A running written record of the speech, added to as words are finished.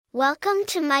Welcome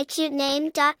to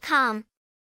mycutename.com.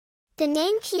 The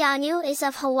name Keanu is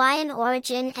of Hawaiian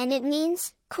origin and it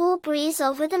means, cool breeze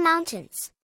over the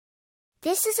mountains.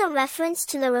 This is a reference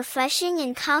to the refreshing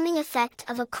and calming effect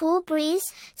of a cool breeze,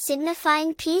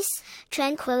 signifying peace,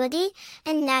 tranquility,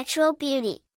 and natural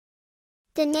beauty.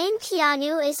 The name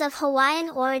Keanu is of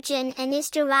Hawaiian origin and is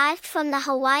derived from the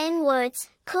Hawaiian words,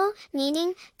 ku,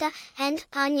 meaning the, and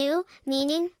anu,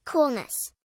 meaning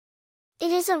coolness. It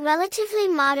is a relatively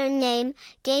modern name,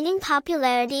 gaining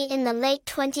popularity in the late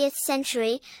 20th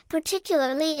century,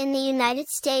 particularly in the United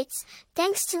States,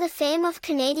 thanks to the fame of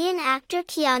Canadian actor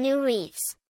Keanu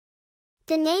Reeves.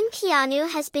 The name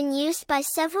Keanu has been used by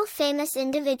several famous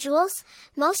individuals,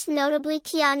 most notably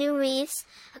Keanu Reeves,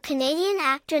 a Canadian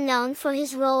actor known for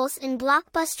his roles in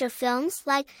blockbuster films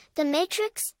like The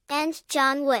Matrix and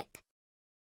John Wick.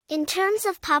 In terms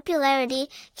of popularity,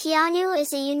 Keanu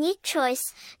is a unique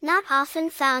choice, not often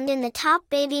found in the top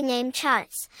baby name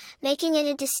charts, making it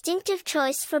a distinctive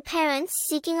choice for parents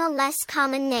seeking a less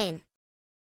common name.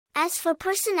 As for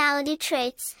personality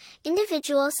traits,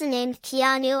 individuals named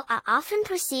Keanu are often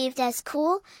perceived as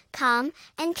cool, calm,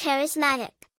 and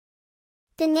charismatic.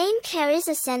 The name carries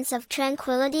a sense of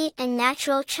tranquility and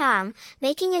natural charm,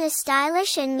 making it a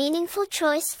stylish and meaningful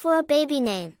choice for a baby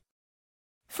name.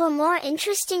 For more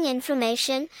interesting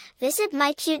information, visit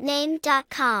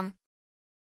mycutename.com.